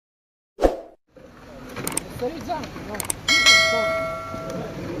pasteurizzante, no?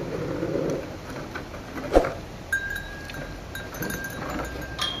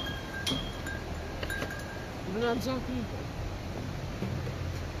 Non ha zampino.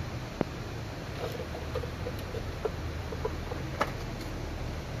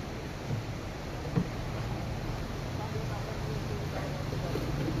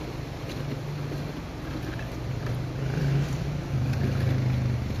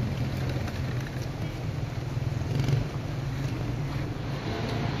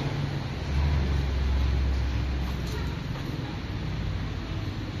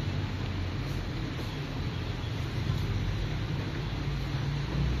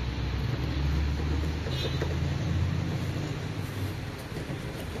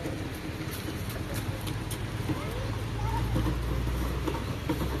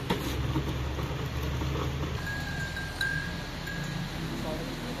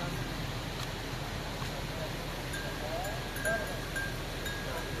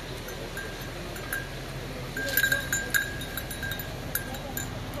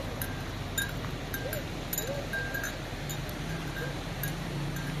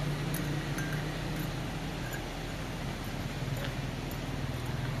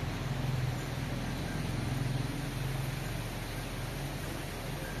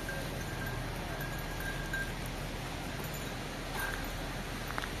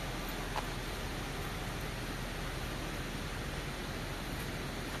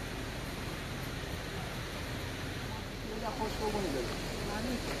 خوش بگونی بگو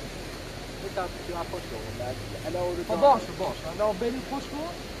بگم که من خوش بگونی خب باشه باشه الان بریم خوش کن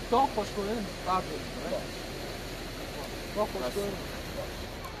تا خوش کنیم بعد بریم با خوش کنیم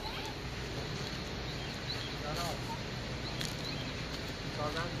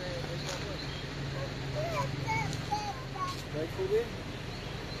خوبی؟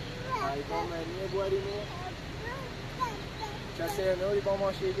 ایوان منیه بوریمو کسی نوری با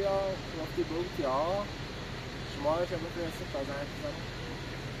ما شیدی ها وقتی بودی ها شما رو که بفرستید تا زنگ بزنید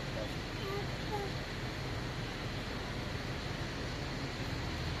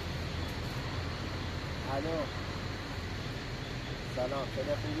الو سلام چه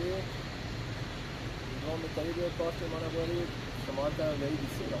خوبی؟ اینجا میتونی به پاس منو برید شما در وی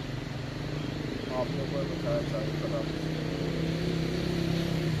بیسی را آب نگوه میتونه چایی کنم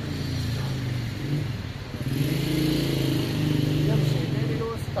یه میشه نیمی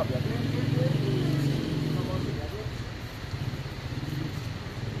رو ستابیاد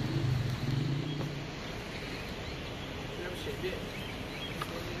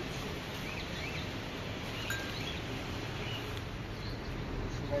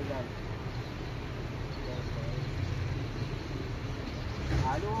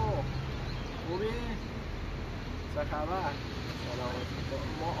الو خوبی؟ چه خبر؟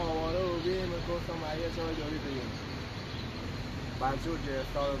 ما آواره رو بیم گفتم اگه جای داری بگیم بنجور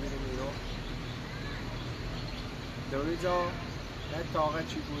گرفتار رو بیریم ایرو دوری جا نه تاقه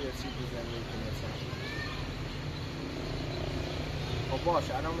چی گویه چی گوی زندگی کنیسن خب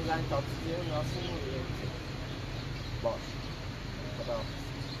باش الان میزنی تاکسی دیم راستیم رو بیم باش خدا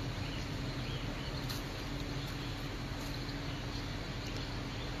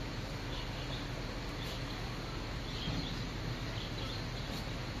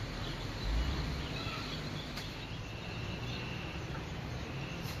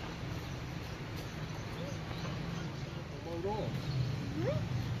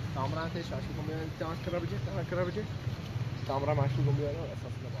Tamra te şaşı kumya tam kırabıcı. Tamra maşlı kumya ne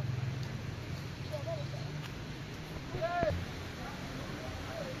esasında var.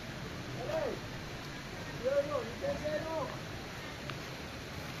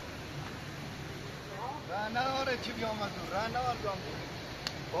 رانا آره چی بیام از اون رانا آره بیام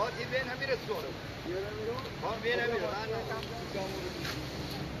با این بین همیره سوره با بین همیره رانا بیام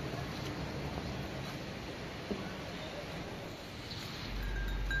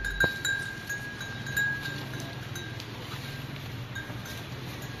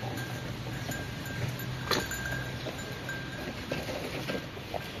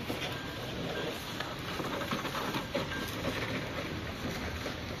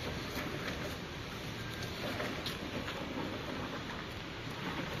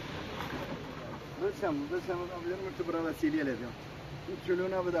بس هم بدم تو برای وسیله لیام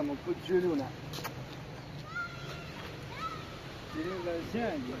جلونا بدم و خود جلونا دیدیم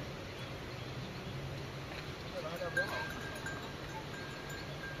وزنی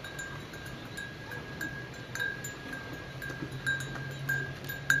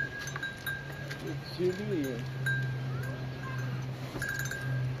جلویه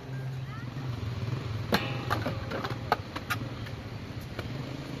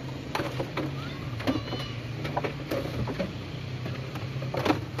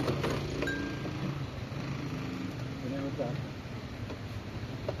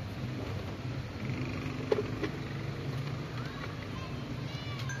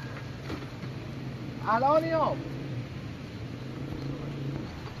الانیام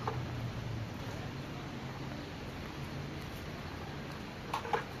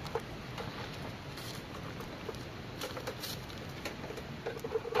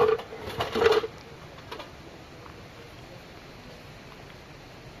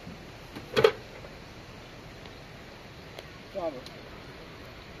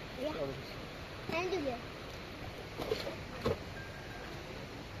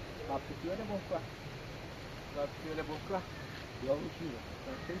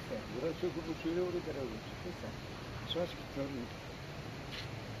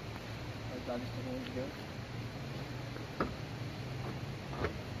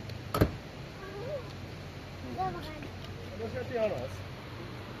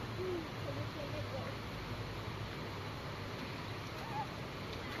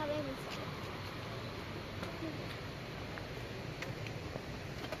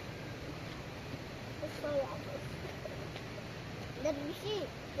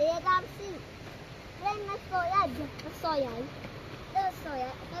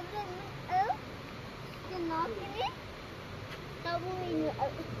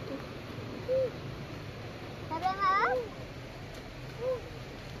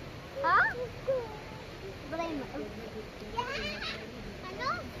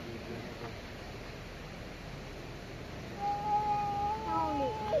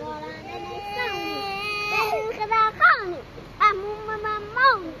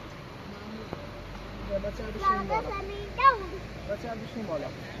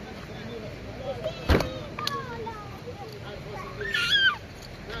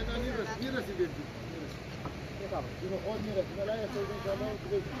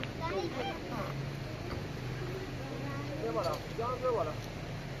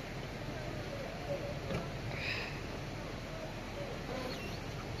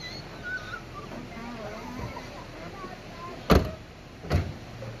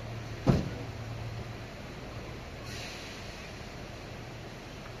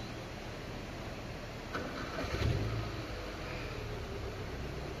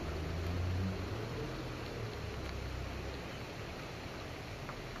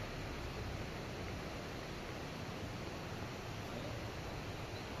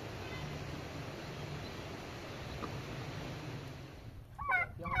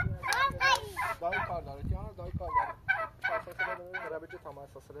دای کار داره تیانا دای کار داره فاصله بده برای بچه تمام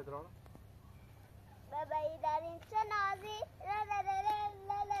فاصله درانه بابایی در این چه نازی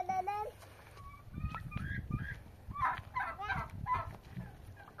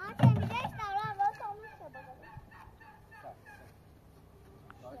آنچه میدهش دارم با تاموش شده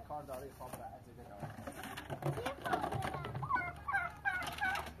دای کار داره خواب به عزیزه داره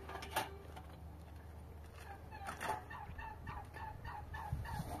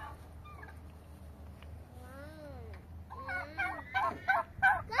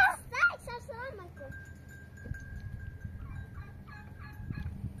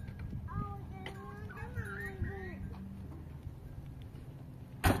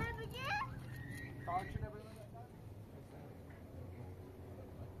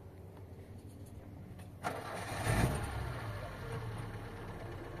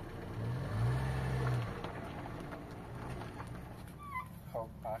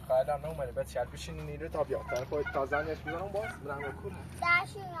خواهدم نومده باید شاید بشینی نیره تا بیاد خواهد تازنیش بزنم باز برم بکن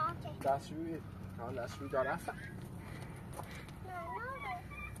دستشوی آنکه دستشوی کان دستشوی داره هستم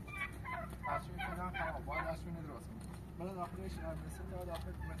دستشوی کنم خواهم باید دستشوی ندرست من داخلش مثل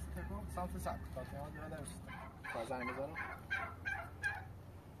داخل مثل تکم سمت سمت تا تیمان دیره درست تازنی بزنم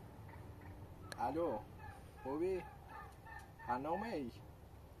الو خوبی؟ هنومه ای؟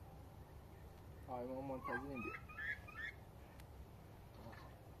 آی ما منتظریم بیا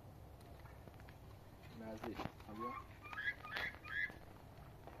نزدیک بیا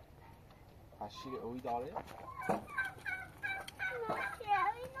شیر اوی داره؟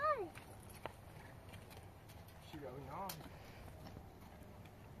 شیر اوی نه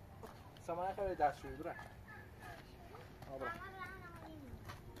سمانه خیلی دستشوی دوره آبرا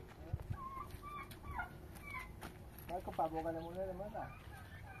مکو پا بوغلمونه رو مده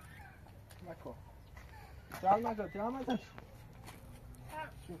مکو جال مکو جال مکو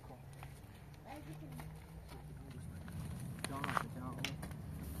شو کن جال مکو جال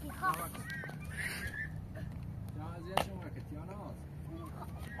مکو جال ازیه شو مکو تیان آز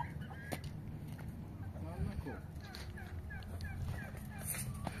جال مکو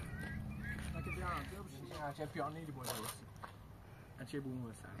مکو جال بیا بشید هرچه پیان نیدی بوده باشید هرچه بومو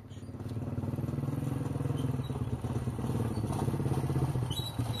بسر باشید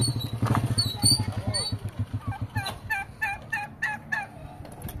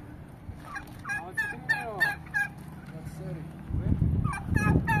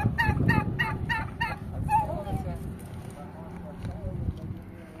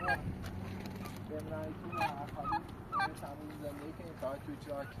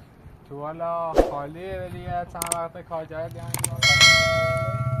توی جاک تو والا خالیه ولی چند وقت کار جدید یعنی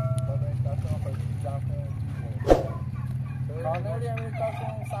کار نمی‌ری همین کار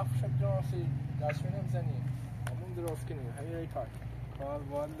کنم صفحه شد جانسی دشمی نمیزنی همون درست کنیم همین ای کار کار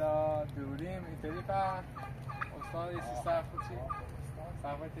والا دوریم اینطوری فهم استاد ایسی صفحه چی؟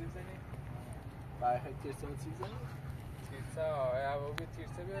 صفحه تیری زنی؟ برای تیرسه چی زنی؟ تیرسه بگی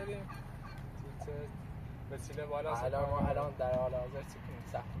تیرسه بیاریم تیرسه وسیله بالا الان در حال حاضر چی کنیم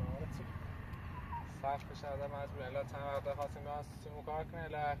صفحه نامه چی کنیم صفحه شده مجبور الا چند وقت خواستیم به سیمو کار کنه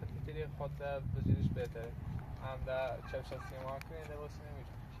الا تیری خود بجیرش بهتره هم در چپش سیما کنه ده باسی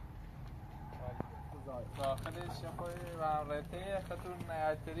نمیره داخلش یه خوی و رته خطور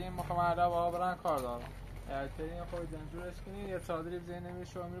نیتری مخوام علا با برن کار دارم نیتری یه خوی جنجورش کنی یه چادری بزنی نمیره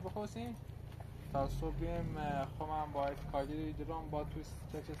شو میره بخواسیم تا صبح بیم خوام باید کاجری درام با توی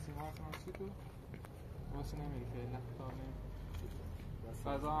چپش سیما کنم چی تو باسی نمیره فعلا تا نیم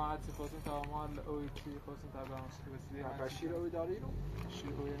فضا هم هرچی خواستیم تا ما اوی چی خواستیم تا براموشی بسیدیم و شیر اوی داری رو؟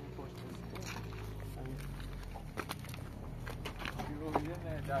 شیر اوی این پشت بسیدیم شیر اوی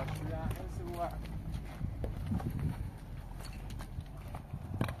نه در شوی هم هستی بوا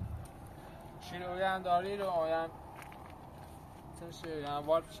شیر اوی هم داری رو آیم چنشه یعنی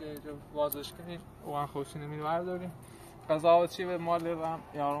وارد چیه وازش کنیم او هم خوشی نمیری برداریم قضا چی به مال هم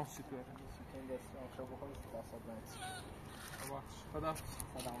یارم سیت بریم این دستی هم شو بخوری دستات نهیست خدا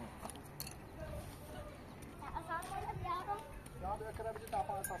سلام Ya bir kere bir daha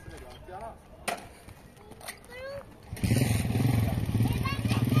fazla sarsılıyor. Yana.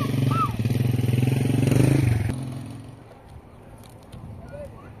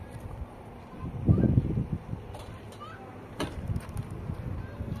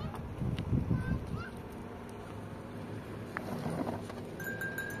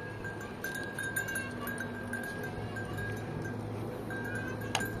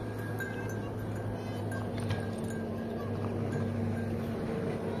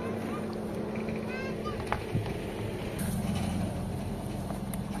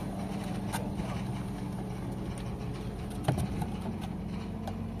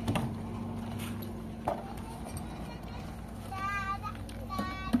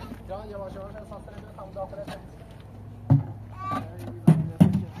 Yavaş yavaş esaslara göre tam müdafaa ederiz.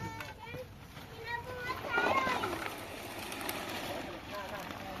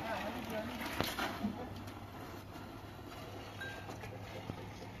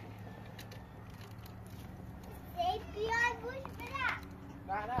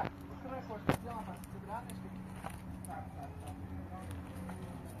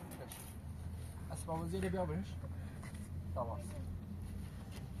 Asbabı zile bir yapış. Tamam.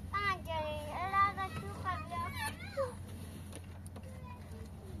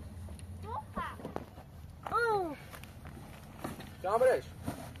 جامرش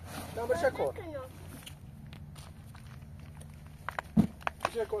شکر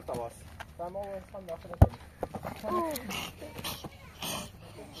شکر تواس تمام هم داخل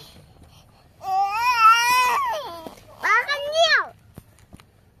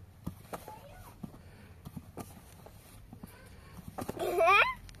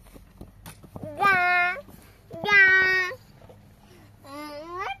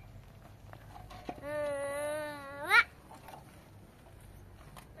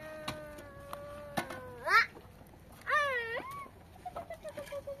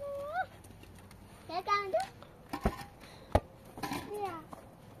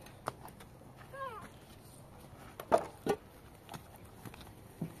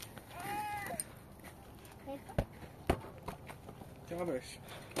Jabber's.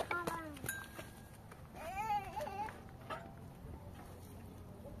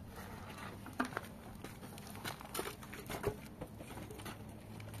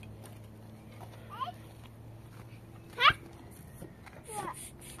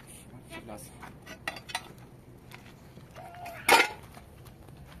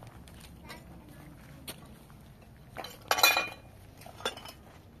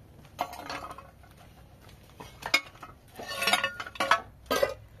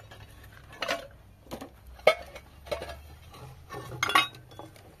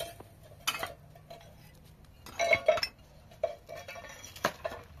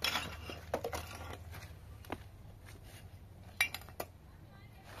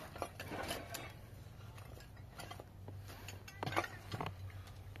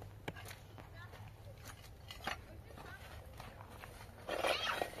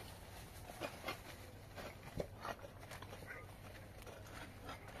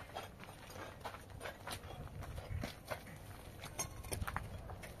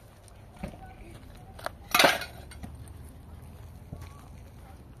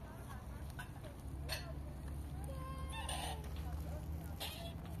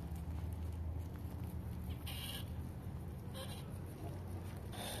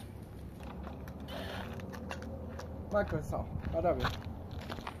 مکن سام برا بیا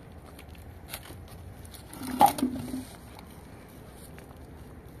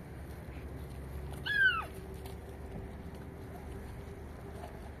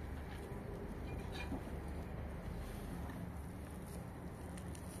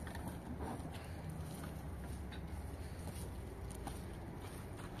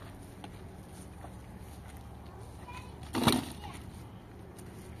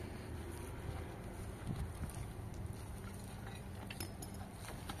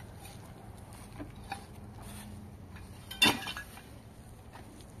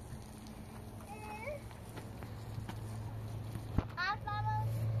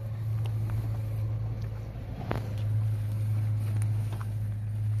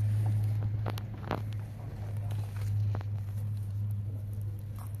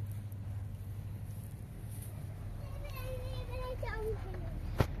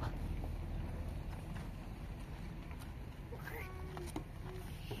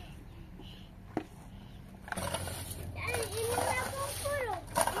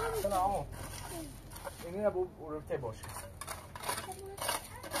سلام اینه نبود ورفته باشه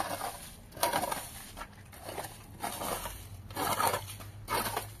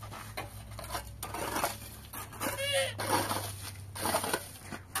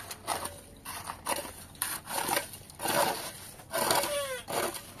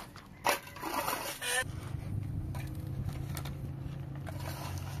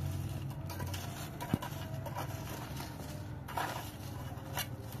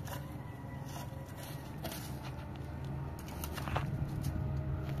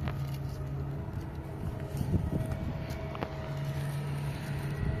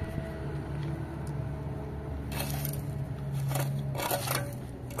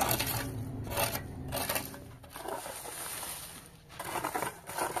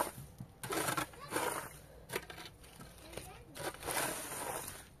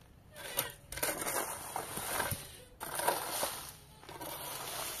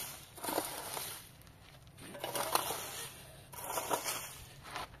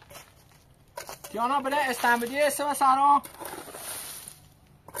دیانا بده استنبدی اسم سرا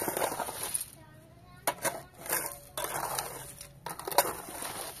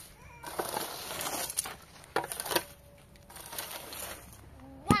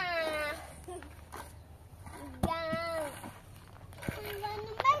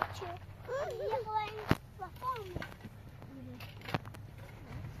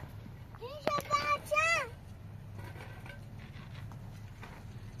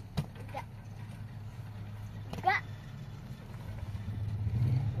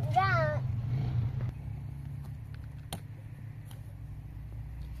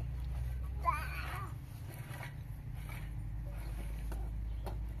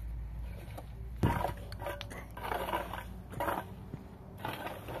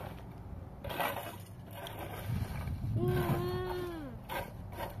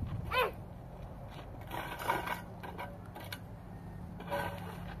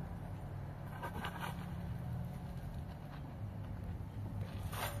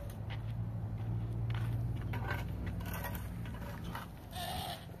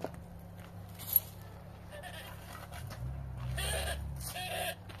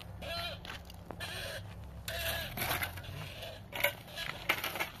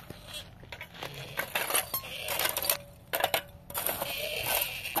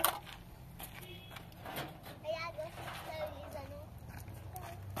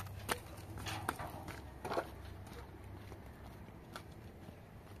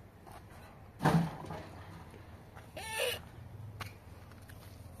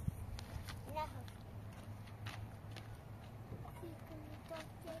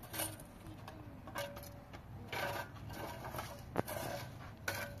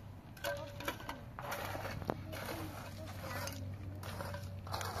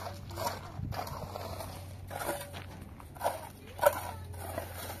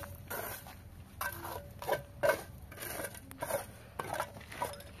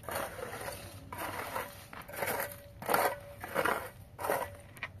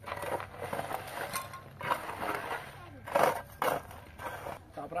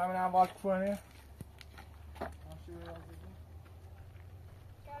برام والک کنه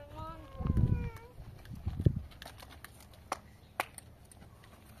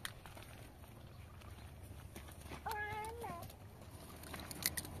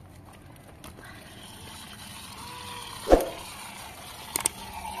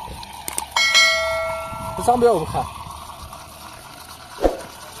بسام بیا بخواه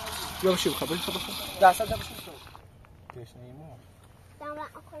بیا بشی بخواه بشی بخواه دسته تا بشی بخواه بیش نیمون دارم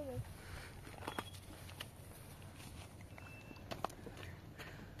آخر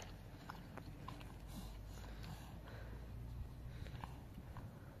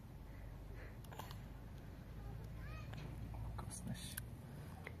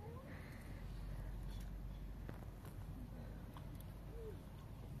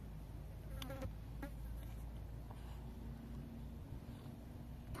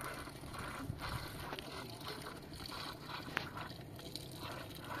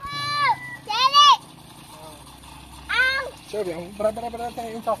چرا بیام؟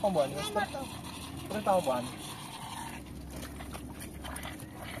 برای این تافون باید نیست. برای تافون باید نیست.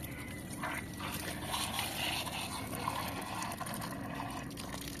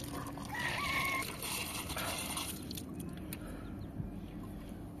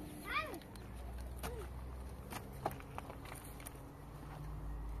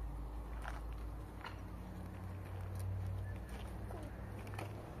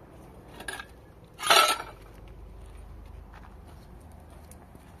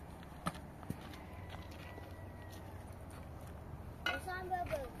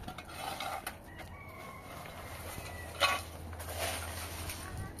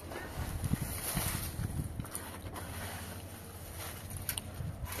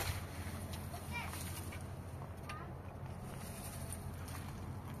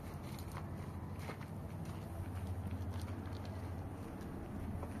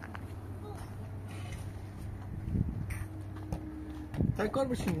 تکار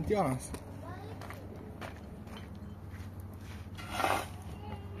بشین امتیاز.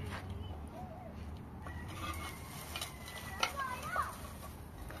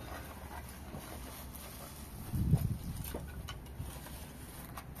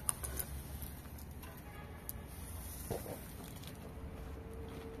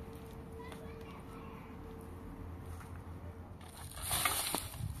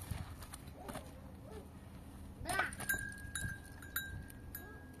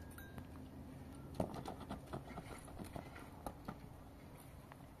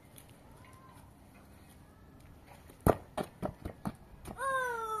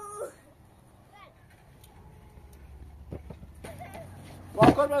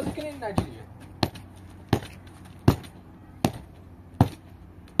 واکر بازی کنین نجیه.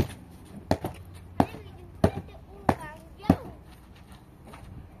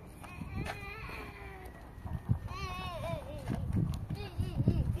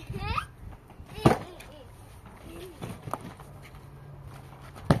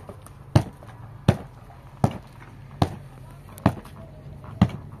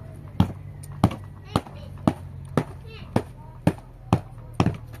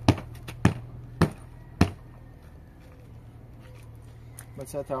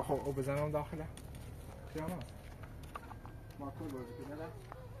 بچه تا خب او بزنم داخله خیامه ماکر بازی کنه نه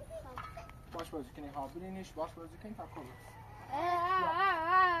باش بازی کنی ها برینش باش بازی کنی تا کل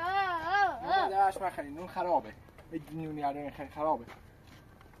نه داشت مخری نون خرابه نونی الان خرابه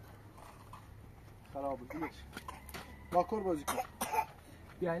دیگه ماکر بازی کن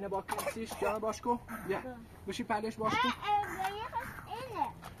بیا اینه با کنسیش جان باش کن بیا بشی پلش باش کن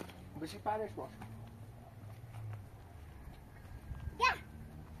بشی پلش باش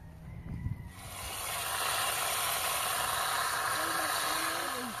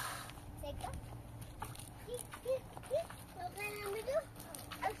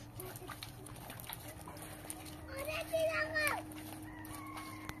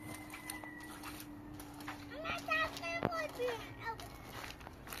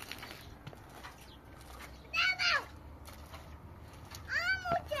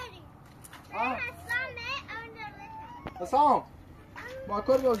حسام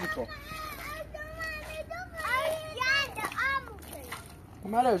ماکر بازی کن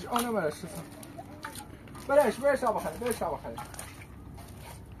مرش آنه مرش حسام برش آب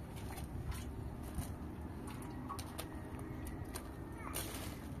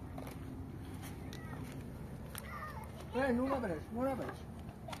خلی نونه برش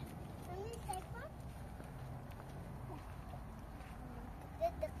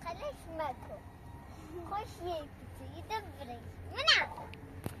خوش یکی دبرش منم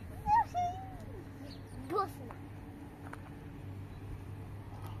دوستم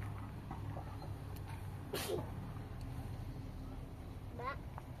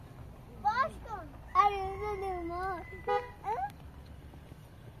باش کن آره ما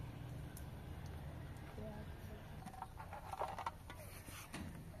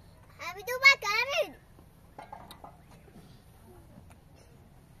حمیدو بک حمید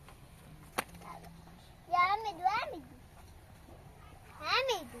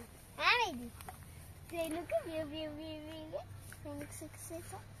Hamid. Say look at you.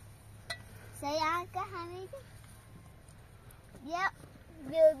 Say Uncle Hamid. Yeah.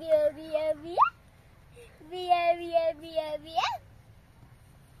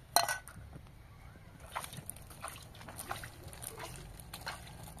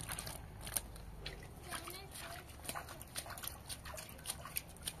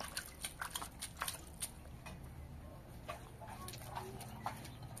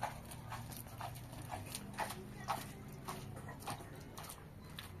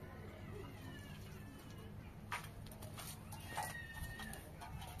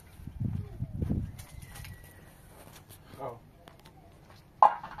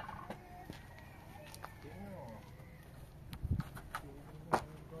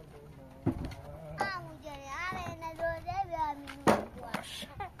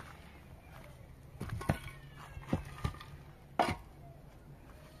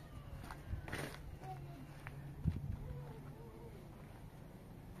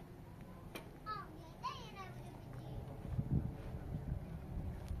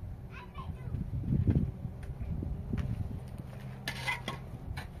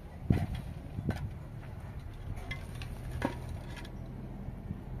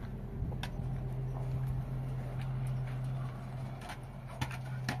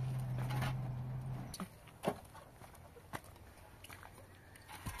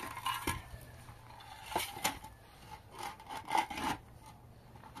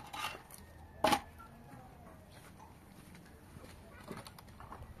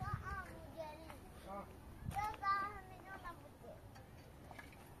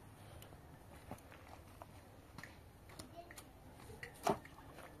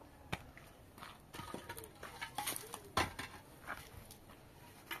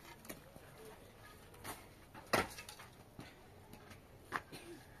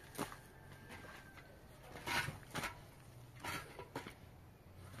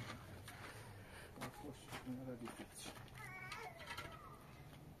 اینا رو دیگه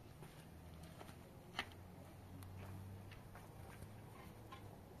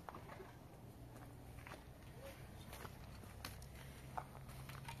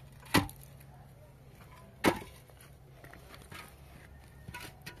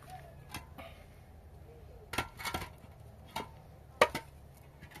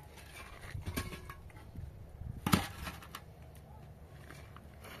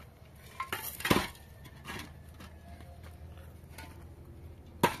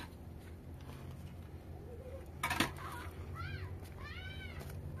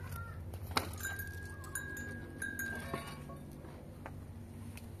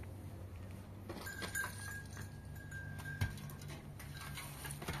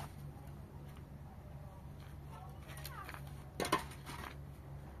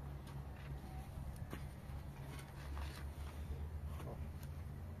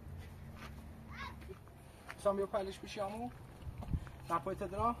سام بیا پلش بشی امو نپایت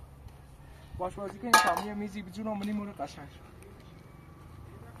درا باش بازی کنیم تا یه میزی بجون آمونی مورد قشنگ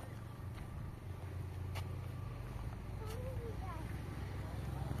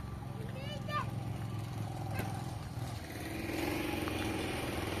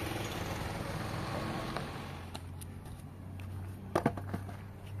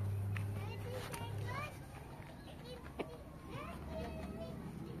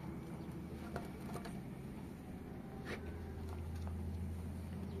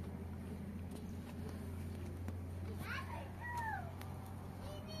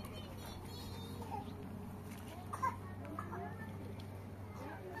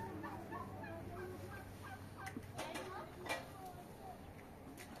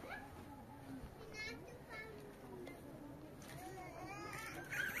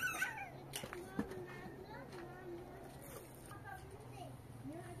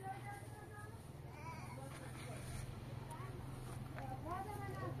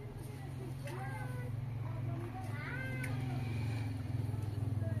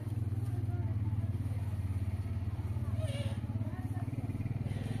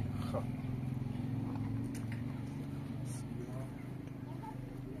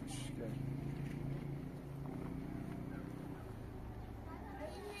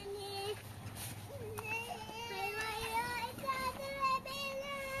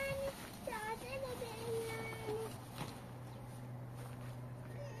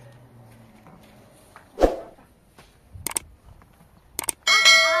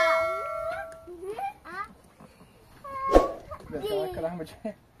رحمه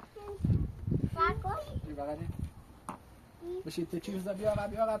جه فاکو بی بغلی بشید تچی بزن بیا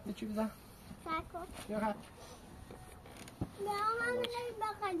قبل تچی بزن فاکو بیا قبل بیا همونی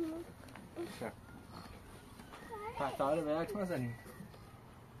بغلی فتحه رو به یک مزنیم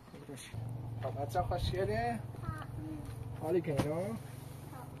بچه خوشگله حالی که اینو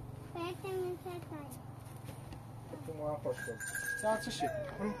بهت میشه تو ما هم خوش بود ساعت چه شد؟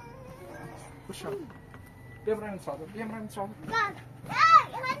 خوشم ببرم این صادر بس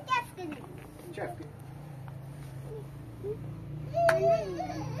من کفتنی چه کنی؟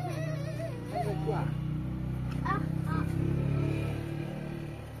 بگوه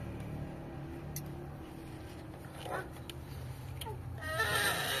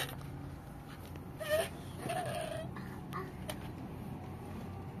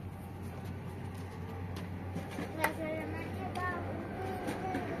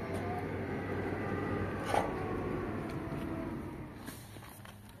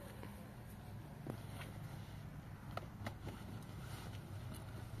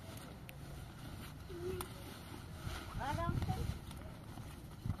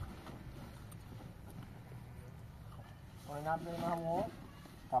نبریم همون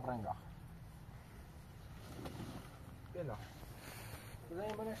تبرنگاه بلا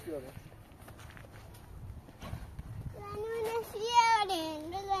بزنیم بنش بیاره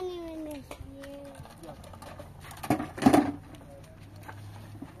بزنیم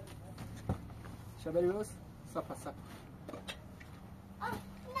شبری بس صفا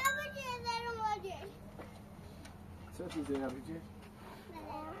نباید در اومده چه چیزی نبیجی؟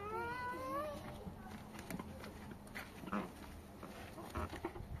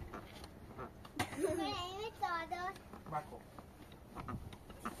 Marco.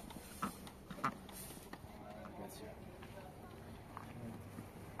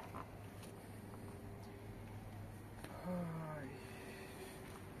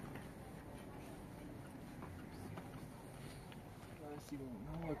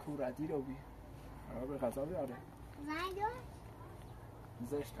 نه کوردی رو بی به غذا بیاره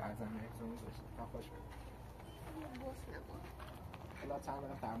زشت غذا میکنه زشت تا خوش حالا چند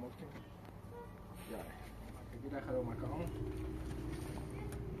دقیقه فرمود کنیم بیاره میره خراب مکان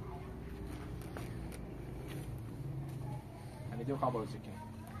همیدو خواب بازی کن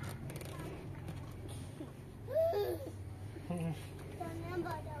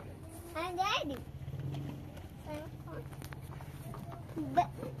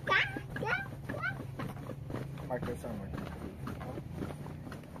Marca essa mãe.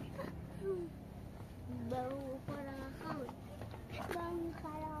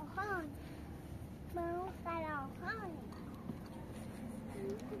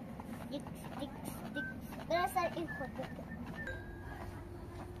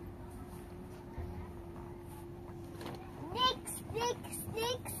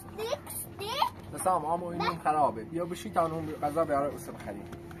 سام آمو اینم خرابه بیا بشی تا اون غذا بیاره واسه بخریم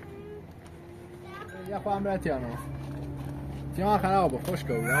یا خواهم برای تیانو تیان خرابه خوش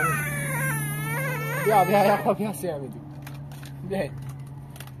گوی بیا یا خواهم بیا سیه میدو بیا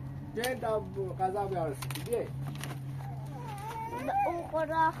بیا تا غذا بیاره بیا اون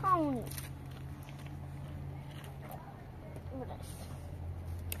قرآن خونی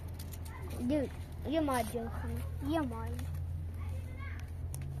دود یه ماجه خونی یه ماجه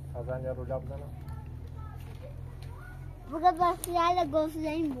خزن یا رو لب زنم بگه بسیار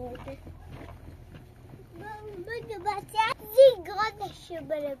گفتن بوده بگه بسیار زیگادشو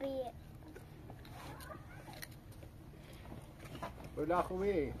بره بیه بلا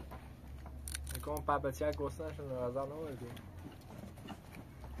خوبی میکنم پا بچه گستنشون رو غذا نوردی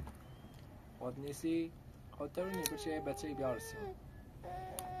خود نیستی خود ترونی بچه بچه بیارسی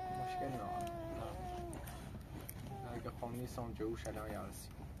مشکل نه اگه خون نیستم جوش الان یارسی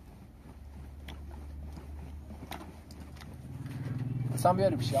سام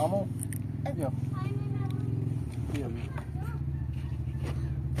بیاری بشی آمو بیا بیا بشی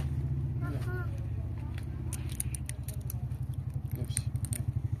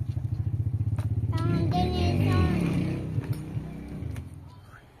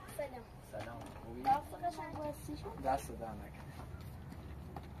سلام خوبی؟ دست در نکن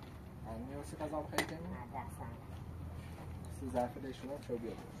میرسی غذا بخیری کنی؟ سی ظرف دیشونم چو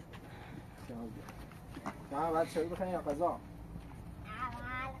بیاد نه بعد چایی بخیری یا غذا؟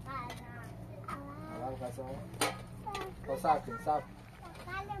 اول غذا با سب کن سب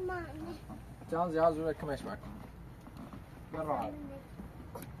جان زیاد زور کمش مکن من راحت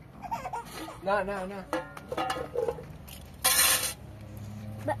نه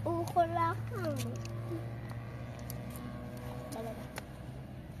به او خلا خون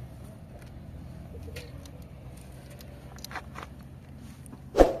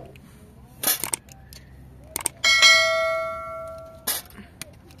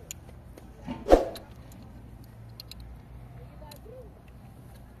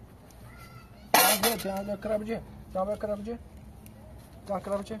جان کرابجه جان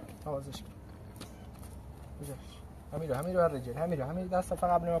کرابجه آوازش کن همین رو رجل همین دست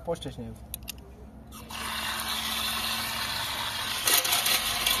فقط قبل ما پشتش نیاد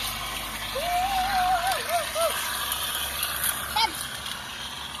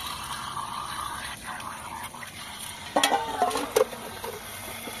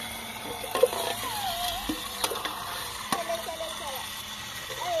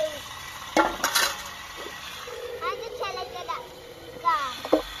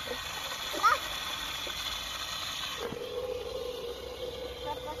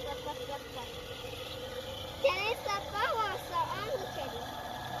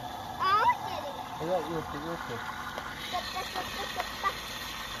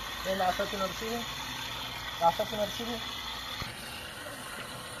لحظاتون رو بشیدیم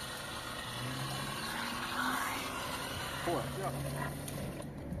خوبه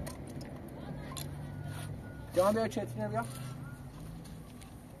جان بیا چترینه بیا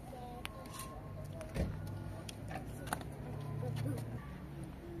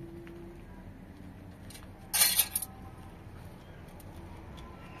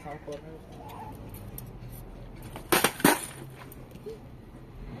سام کورنه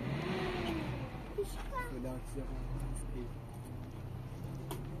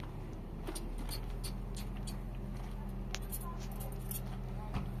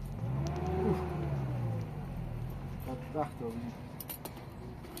وقت رو بینیم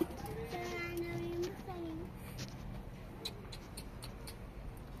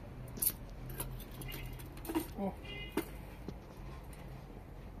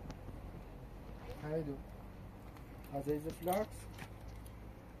هایدو از ایز فلاکس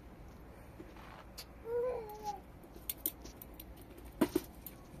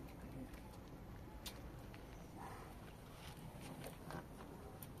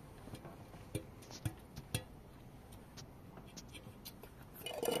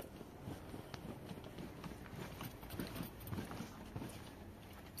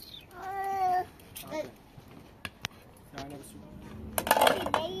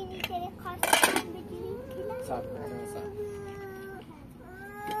اینی که خواستم بگیریم کلا صبر کن صبر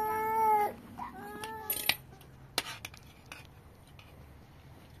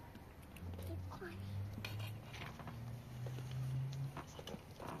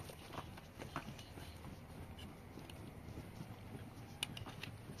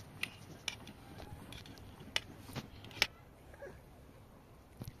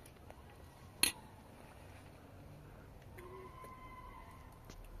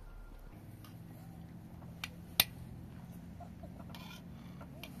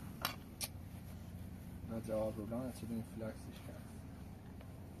جواب رو دادن چه این فلاکسش کرد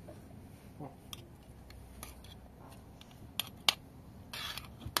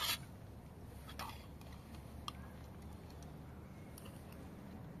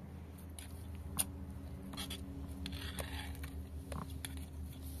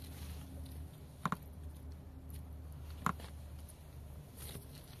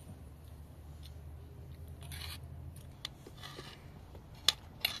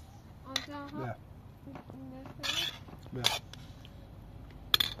بیا بیا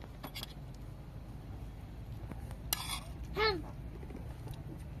هم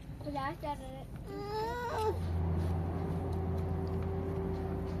کلاش داره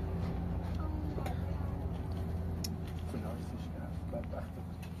فلاکسش کرد بدبخت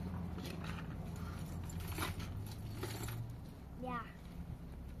بیا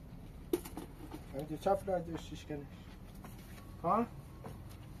اینجا چه فلاکسش کنش ها؟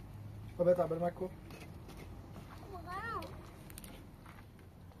 خب بتا بر مکو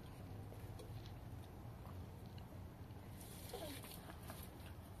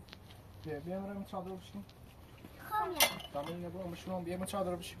بیا برم چادر بشیم خامیا دامین نبرو مشون بیا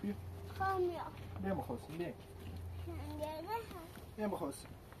چادر بشیم بیا خامیا بیا مخواسیم بیا بیا مخواسیم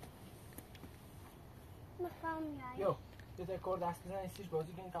خامیا یو یه تکور دست بزن استیش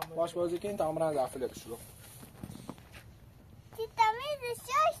بازی کنین تمام باش بازی کنین تمام از افله بشو تی تمیز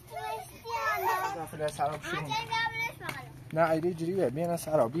شش توستیانا افله سراب شروع چه قبلش بغلم نه ایده جریبه بیا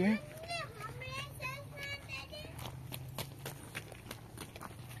سراب بیا